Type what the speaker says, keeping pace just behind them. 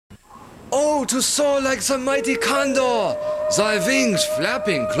Oh, to soar like the mighty condor, thy wings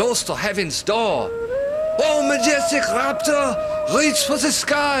flapping close to heaven's door. Oh, majestic raptor, reach for the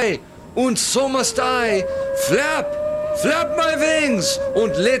sky, and so must I. Flap, flap my wings,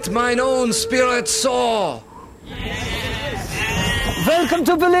 and let mine own spirit soar. Welcome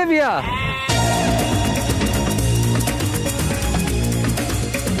to Bolivia!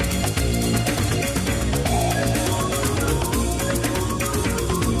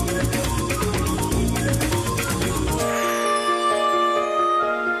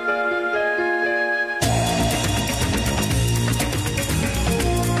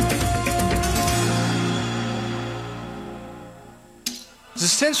 The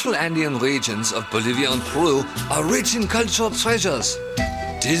central Andean regions of Bolivia and Peru are rich in cultural treasures,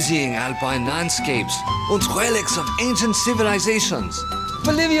 dizzying alpine landscapes, and relics of ancient civilizations.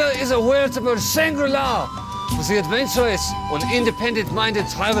 Bolivia is a veritable Shangri-La for the adventurous and independent-minded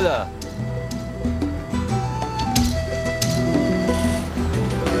traveler.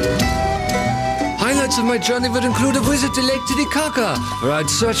 Highlights of my journey would include a visit to Lake Titicaca, where I'd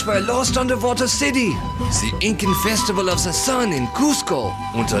search for a lost underwater city, the Incan Festival of the Sun in Cusco,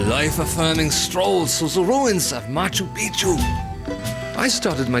 and a life-affirming stroll through the ruins of Machu Picchu. I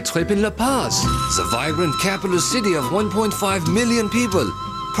started my trip in La Paz, the vibrant capital city of 1.5 million people.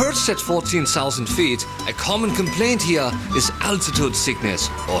 Perched at 14,000 feet, a common complaint here is altitude sickness,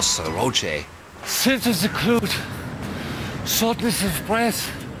 or soroche. Symptoms include shortness of breath,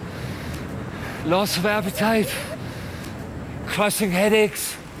 loss of appetite, crushing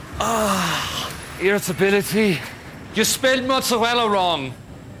headaches, irritability. You spelled mozzarella wrong.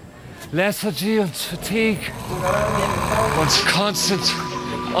 Lethargy and fatigue, and constant,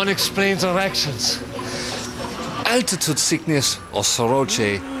 unexplained erections. Altitude sickness, or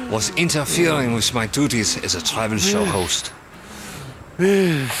soroche, was interfering with my duties as a travel show host.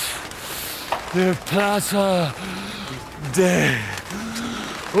 The Plaza de...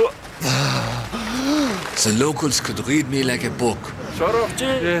 The locals could read me like a book.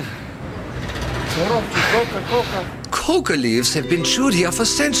 Coca leaves have been chewed here for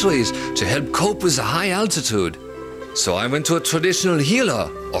centuries to help cope with the high altitude. So I went to a traditional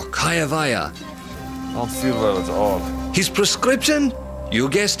healer, or kayavaya. I don't feel well at all. His prescription? You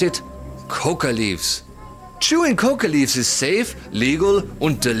guessed it, coca leaves. Chewing coca leaves is safe, legal,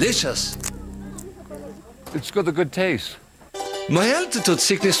 and delicious. It's got a good taste. My altitude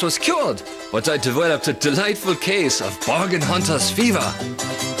sickness was cured, but I developed a delightful case of bargain hunter's fever.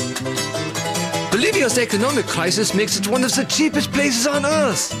 Bolivia's economic crisis makes it one of the cheapest places on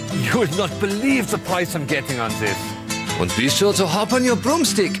earth. You would not believe the price I'm getting on this. And be sure to hop on your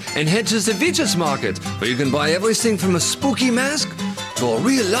broomstick and head to the Villages Market, where you can buy everything from a spooky mask to a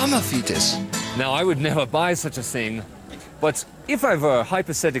real llama fetus. Now, I would never buy such a thing. But if I were,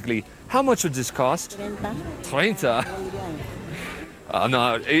 hypothetically, how much would this cost? 30?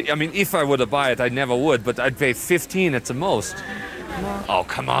 No, I mean, if I were to buy it, I never would, but I'd pay 15 at the most. No. Oh,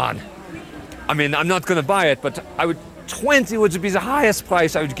 come on. I mean, I'm not gonna buy it, but I would, 20 would be the highest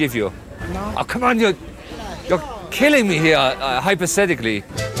price I would give you. No. Oh, come on, you're killing me here, hypothetically.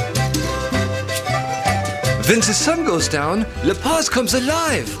 When the sun goes down, La Paz comes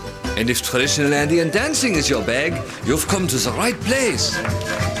alive. And if traditional Andean dancing is your bag, you've come to the right place.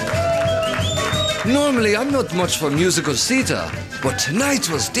 Normally, I'm not much for musical theater, but tonight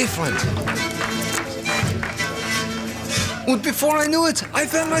was different. And before I knew it, I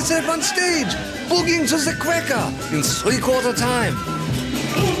found myself on stage, boogieing to the cueca in 3/4 time.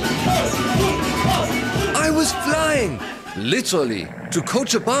 I was flying, literally, to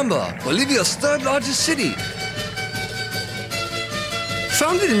Cochabamba, Bolivia's third largest city.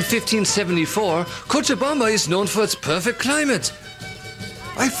 Founded in 1574, Cochabamba is known for its perfect climate.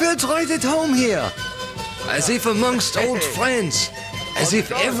 I felt right at home here, as if amongst old friends, as if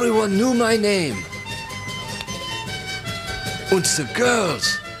everyone knew my name. And the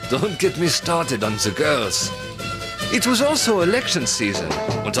girls, don't get me started on the girls. It was also election season,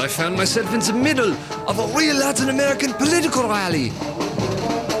 and I found myself in the middle of a real Latin American political rally.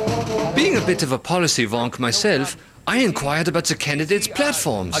 Being a bit of a policy wonk myself, I inquired about the candidates'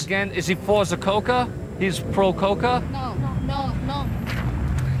 platforms. Again, is he for the coca? He's pro-coca? No.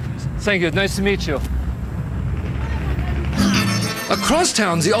 Thank you, nice to meet you. Across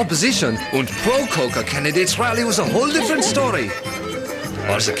town, the opposition and pro-coca candidates' rally was a whole different story.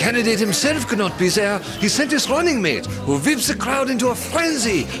 While the candidate himself could not be there, he sent his running mate, who whips the crowd into a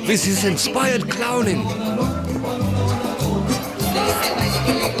frenzy with his inspired clowning.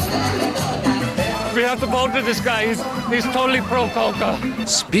 We have to vote for this guy. He's totally pro-coca.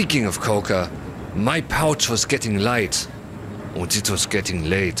 Speaking of coca, my pouch was getting light, and it was getting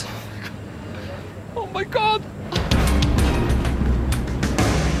late. my God!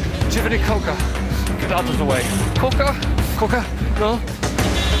 Do you have any coca? Get out of the way. Coca? Coca? No?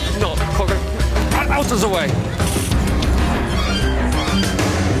 No, coca. Out of the way.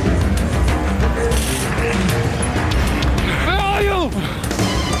 Where are you?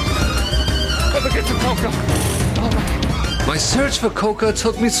 Better get to coca. My search for coca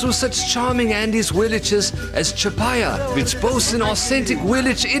took me through such charming Andes villages as Chapaya, which boasts an authentic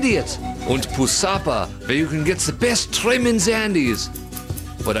village idiot, and Pusapa, where you can get the best trim in the Andes.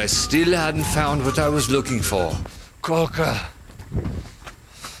 But I still hadn't found what I was looking for. Coca.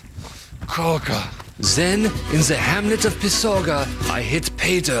 Coca. Then, in the hamlet of Pisoga, I hit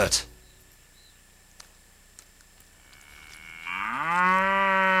pay dirt.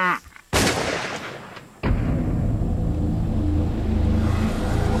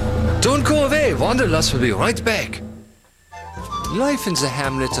 Don't go away, Wanderlust will be right back. Life in the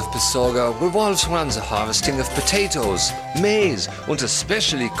hamlet of Pisoga revolves around the harvesting of potatoes, maize, and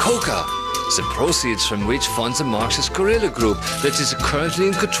especially coca, the proceeds from which fund the Marxist guerrilla group that is currently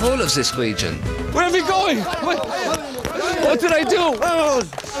in control of this region. Where are we going? What did I do?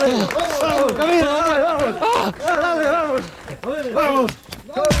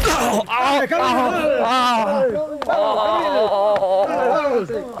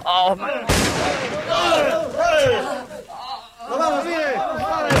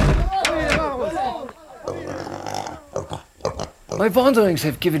 My wanderings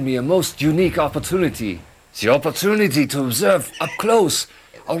have given me a most unique opportunity. The opportunity to observe up close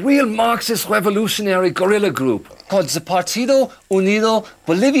a real Marxist revolutionary guerrilla group called the Partido Unido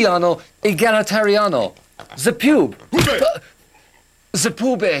Boliviano Egalitariano, the PUB. The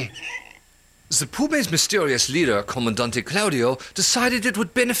PUBE. The PUBE's mysterious leader, Comandante Claudio, decided it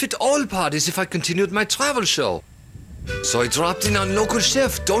would benefit all parties if I continued my travel show. So I dropped in on local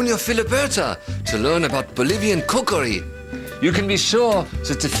chef Doña Filiberta to learn about Bolivian cookery. You can be sure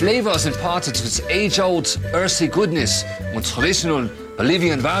that the flavors imparted to its age-old earthy goodness and traditional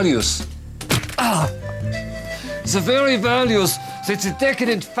Bolivian values. The very values that the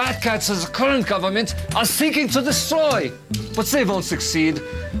decadent fat cats of the current government are seeking to destroy. But they won't succeed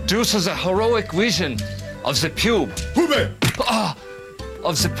due to the heroic vision of the PUB. PUBE!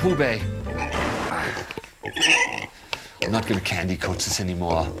 Of the PUBE. I'm not going to candy coat this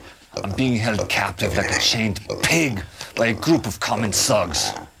anymore. I'm being held captive like a chained pig by a group of common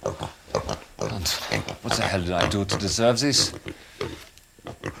thugs. And what the hell did I do to deserve this?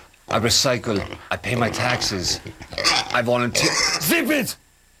 I recycle, I pay my taxes, I volunteer. Zip it!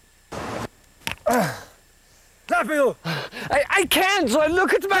 I can't, so I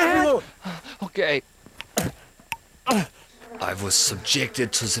look at my hand. Okay. I was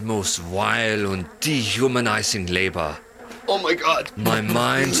subjected to the most vile and dehumanizing labor. Oh my God. My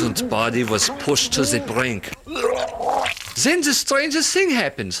mind and body was pushed to the brink. Then the strangest thing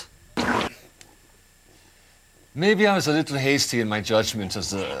happened. Maybe I was a little hasty in my judgment of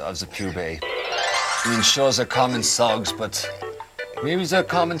the PUBE. I mean, sure, they're common thugs, but maybe they're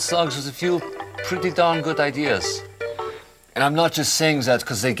common thugs with a few pretty darn good ideas. And I'm not just saying that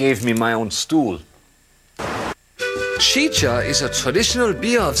because they gave me my own stool. Chicha is a traditional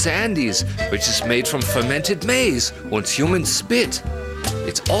beer of the Andes, which is made from fermented maize and human spit.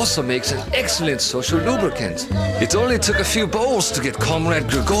 It also makes an excellent social lubricant. It only took a few bowls to get Comrade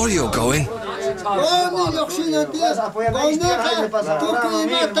Gregorio going. Oh,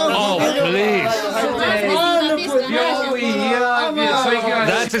 please.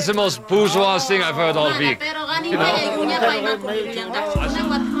 That is the most bourgeois thing I've heard all week. You know?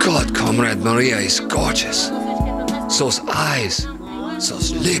 God, Comrade Maria is gorgeous. Those eyes,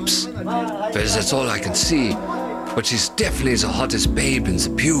 those lips. Well, that's all I can see. But she's definitely the hottest babe in the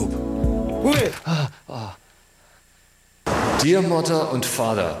PUB. Dear mother and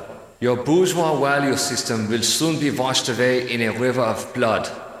father, your bourgeois value system will soon be washed away in a river of blood.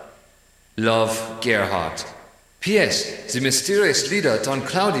 Love, Gerhard. P.S. The mysterious leader, Don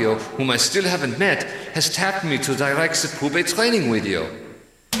Claudio, whom I still haven't met, has tapped me to direct the PUBE training video.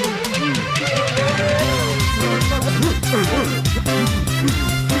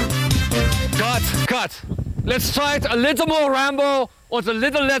 Cut. Let's try it a little more Rambo or a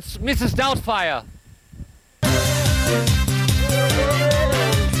little less Mrs. Doubtfire.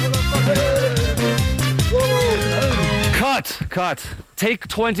 Cut. Take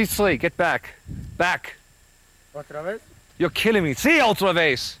 23. Get back. Back. Otra vez? You're killing me. Sí, otra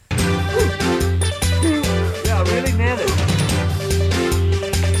vez. Yeah, really nailed it.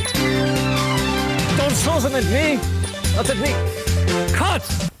 Don't throw them at me. Not at me.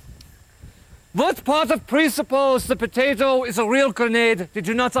 Cut! What part of presuppose the potato is a real grenade did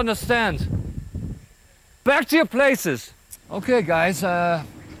you not understand? Back to your places. Okay, guys, I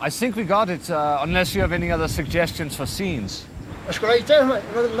think we got it, unless you have any other suggestions for scenes.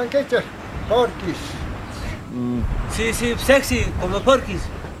 Sí, sexy, como porquis.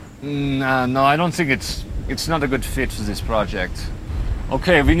 No, I don't think it's not a good fit for this project.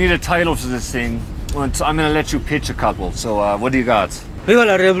 Okay, we need a title for this thing. I'm gonna let you pitch a couple. So, what do you got? Viva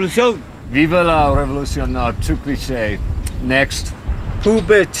la revolución. Viva la revolución. No, too cliche. Next.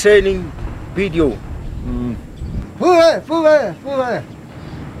 Pube training video. Pube.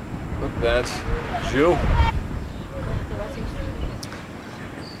 Look that. You.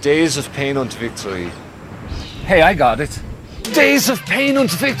 Days of Pain und Victory. Hey, I got it. Days of Pain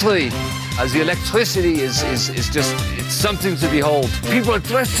und Victory. As the electricity is just, it's something to behold. People are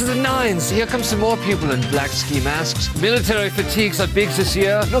dressed to the nines. Here come some more people in black ski masks. Military fatigues are big this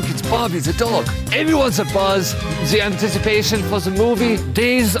year. Look, it's Bobby the dog. Everyone's a buzz. The anticipation for the movie,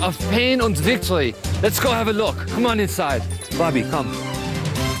 Days of Pain und Victory. Let's go have a look. Come on inside. Bobby, come.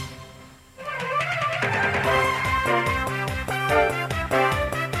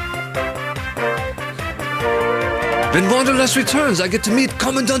 When Wanderlust returns, I get to meet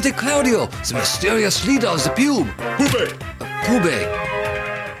Commandante Claudio, the mysterious leader of the Pube. Pube.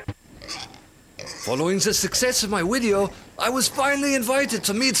 Following the success of my video, I was finally invited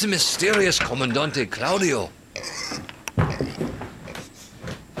to meet the mysterious Commandante Claudio.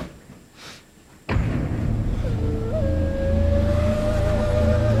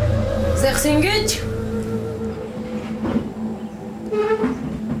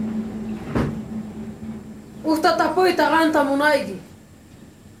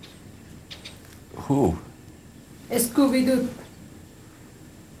 Who? Scooby-Doo.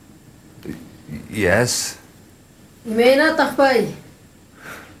 Yes.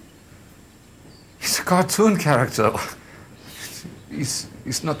 He's a cartoon character. He's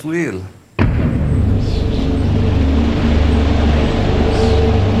not real.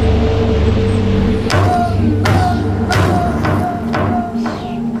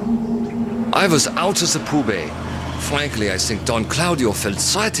 I was out as a Pube. Frankly, I think Don Claudio felt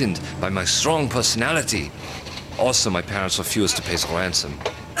threatened by my strong personality. Also, my parents refused to pay the ransom.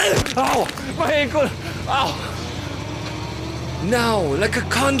 Ow! My ankle! Ow! Now, like a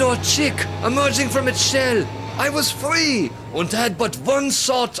condor chick emerging from its shell, I was free and had but one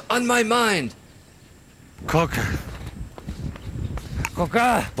thought on my mind. Coca.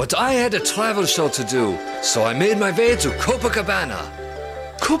 But I had a travel show to do, so I made my way to Copacabana.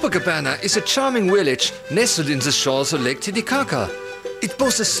 Copacabana is a charming village nestled in the shores of Lake Titicaca. It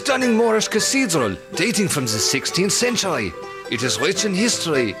boasts a stunning Moorish cathedral dating from the 16th century. It is rich in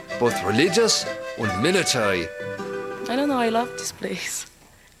history, both religious and military. I don't know, I love this place.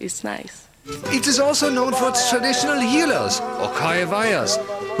 It's nice. It is also known for its traditional healers, or caravayas,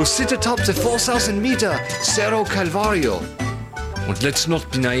 who sit atop the 4,000-meter Cerro Calvario. And let's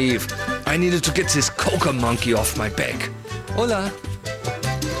not be naive, I needed to get this coca monkey off my back. Hola.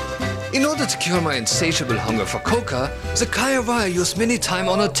 In order to cure my insatiable hunger for coca, the caravaya used many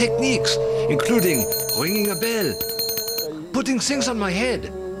time-honored techniques, including ringing a bell, putting things on my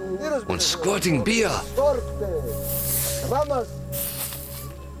head, and squirting beer.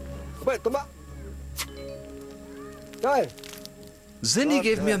 Then he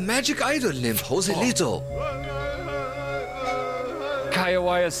gave me a magic idol named Joselito.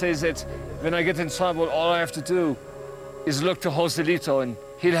 Kayawaya says that when I get in trouble, all I have to do is look to Joselito and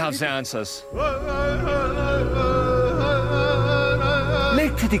he'll have the answers.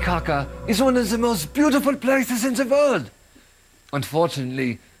 Lake Titicaca is one of the most beautiful places in the world.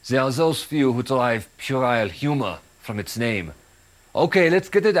 Unfortunately, there are those few who derive puerile humor from its name. Okay, let's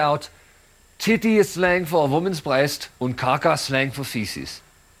get it out. Titty is slang for a woman's breast, and caca slang for feces.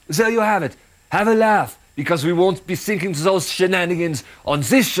 There you have it. Have a laugh, because we won't be sinking to those shenanigans on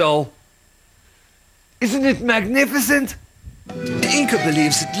this show. Isn't it magnificent? The Inca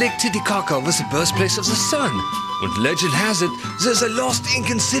believes that Lake Titicaca was the birthplace of the sun, and legend has it there's a lost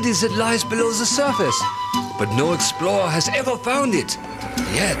Incan city that lies below the surface. But no explorer has ever found it,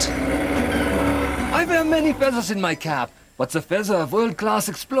 yet. I wear many feathers in my cap, but the feather of world-class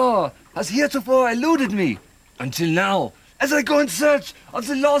explorer has heretofore eluded me, until now, as I go in search of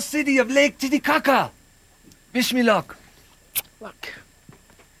the lost city of Lake Titicaca. Wish me luck. Luck.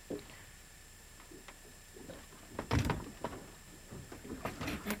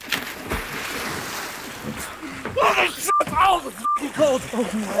 Oh, shit! Oh, it's fucking cold!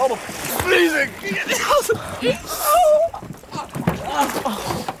 Oh, I'm freezing!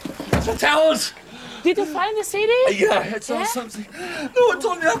 The towels! Did you find the city? Yeah, it's on something. No one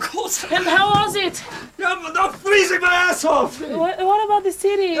told me how cold. And how was it? Yeah, I'm not freezing my ass off. What about the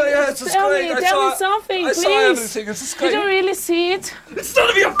city? Yeah, it's Tell great. Tell me something, I please. saw everything. It's great. Did you really see it? It's none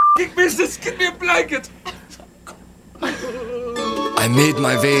of your f***ing business. Give me a blanket. I made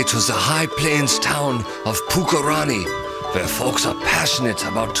my way to the high plains town of Pukarani, where folks are passionate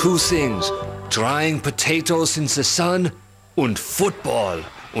about two things: drying potatoes in the sun and football.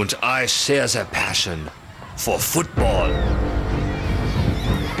 And I share their passion for football.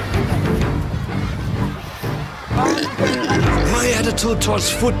 My attitude towards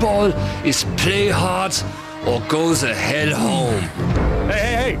football is play hard or go the hell home.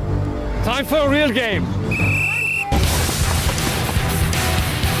 Hey. Time for a real game.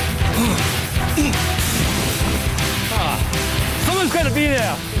 Someone's got to be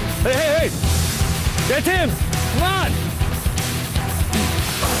there. Hey. Get him. Come on.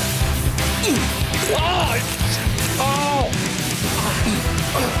 Oh.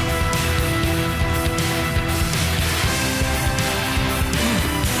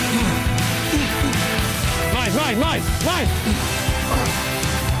 Mine.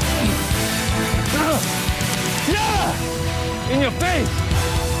 Yeah! In your face!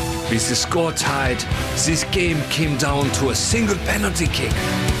 With the score tied, this game came down to a single penalty kick.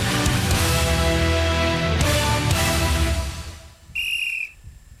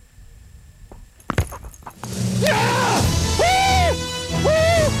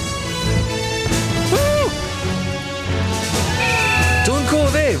 Don't go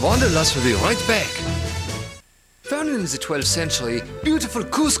away, Wanderlust will be right back. Founded in the 12th century, beautiful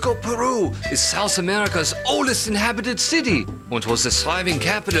Cusco, Peru is South America's oldest inhabited city and was the thriving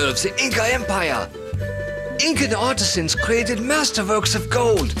capital of the Inca Empire. Incan artisans created masterworks of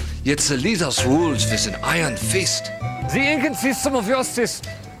gold, yet the leaders ruled with an iron fist. The Incan system of justice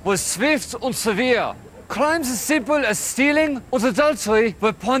was swift and severe. Crimes as simple as stealing and adultery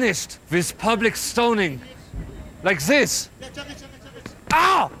were punished with public stoning. Like this.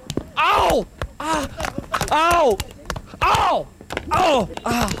 Ow! Ow! Ah! Ow! Ow! Ow!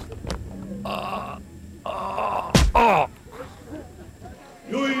 Ow!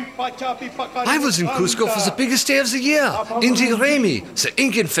 I was in Cusco for the biggest day of the year, Inti Raymi, the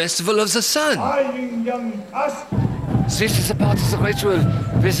Incan festival of the sun. This is a part of the ritual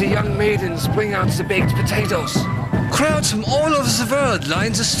where the young maidens bring out the baked potatoes. Crowds from all over the world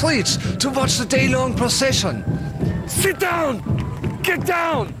line the streets to watch the day-long procession. Sit down! Get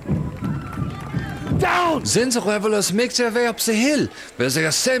down! Down! Then the revelers make their way up the hill, where they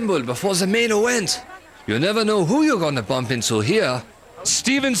assemble before the main event. You never know who you're gonna bump into here.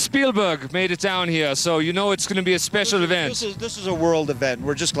 Steven Spielberg made it down here, so you know it's going to be a special event. This is a world event.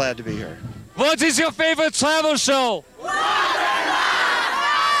 We're just glad to be here. What is your favorite travel show?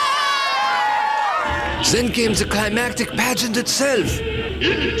 Then came the climactic pageant itself.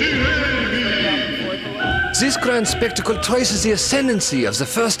 This grand spectacle traces the ascendancy of the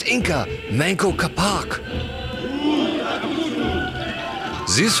first Inca, Manco Capac.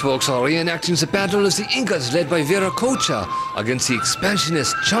 These folks are reenacting the battle of the Incas led by Viracocha against the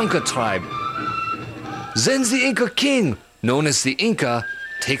expansionist Chanca tribe. Then the Inca king, known as the Inca,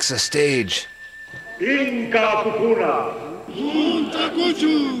 takes the stage. A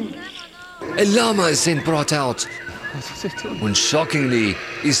llama is then brought out, and shockingly,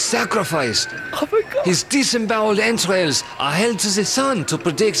 is sacrificed. His disemboweled entrails are held to the sun to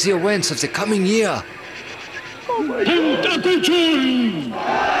predict the events of the coming year.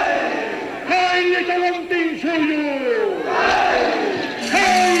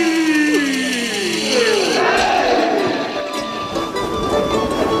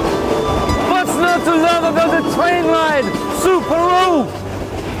 What's not to love about the train ride? Peru!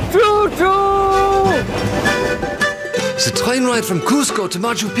 Choo-choo! The train ride from Cusco to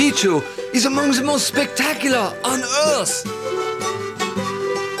Machu Picchu is among the most spectacular on Earth.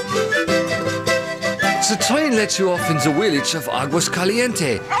 The train lets you off in the village of Aguas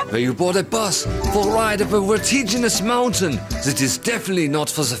Caliente, where you board a bus for a ride up a vertiginous mountain that is definitely not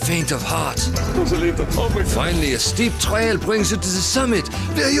for the faint of heart. Finally, a steep trail brings you to the summit,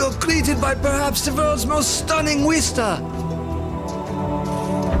 where you are greeted by perhaps the world's most stunning vista.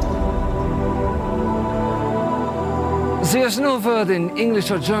 There's no word in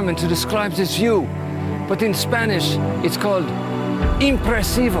English or German to describe this view, but in Spanish it's called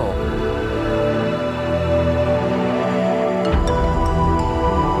impresivo.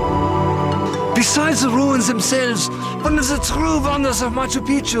 Besides the ruins themselves, one of the true wonders of Machu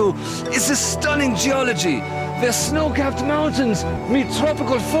Picchu is the stunning geology, where snow-capped mountains meet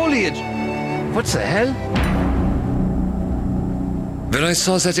tropical foliage. What the hell? When I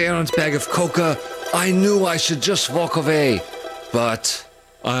saw that errant bag of coca, I knew I should just walk away, but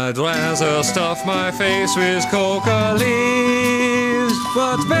I'd rather stuff my face with coca leaves.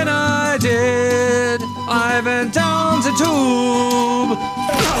 But when I did, I went down the tube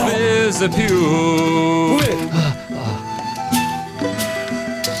with the pube.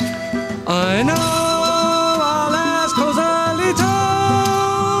 I know I'll ask Joselito.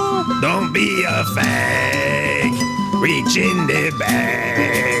 Don't be a fag. Reach in the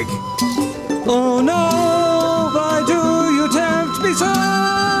bag. Oh no, why do you tempt me so?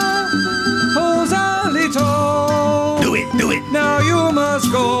 Joselito. Do it, do it. Now you must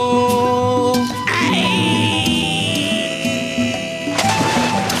go.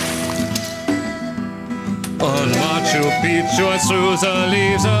 On Machu Picchu through the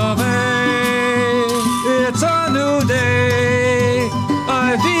leaves of May. It's a new day.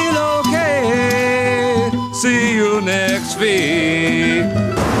 I feel okay. See you next week.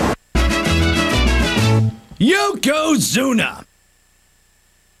 Yokozuna.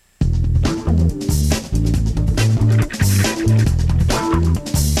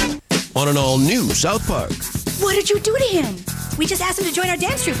 On an all-new South Park. What did you do to him? We just asked him to join our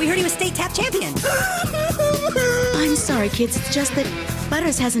dance troupe. We heard he was state tap champion. I'm sorry, kids. It's just that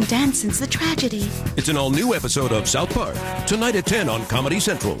Butters hasn't danced since the tragedy. It's an all-new episode of South Park, tonight at 10 on Comedy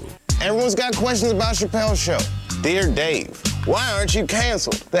Central. Everyone's got questions about Chappelle's show. Dear Dave, why aren't you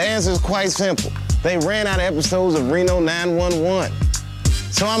canceled? The answer is quite simple. They ran out of episodes of Reno 911.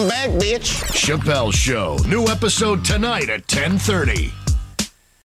 So I'm back, bitch. Chappelle Show. New episode tonight at 10:30.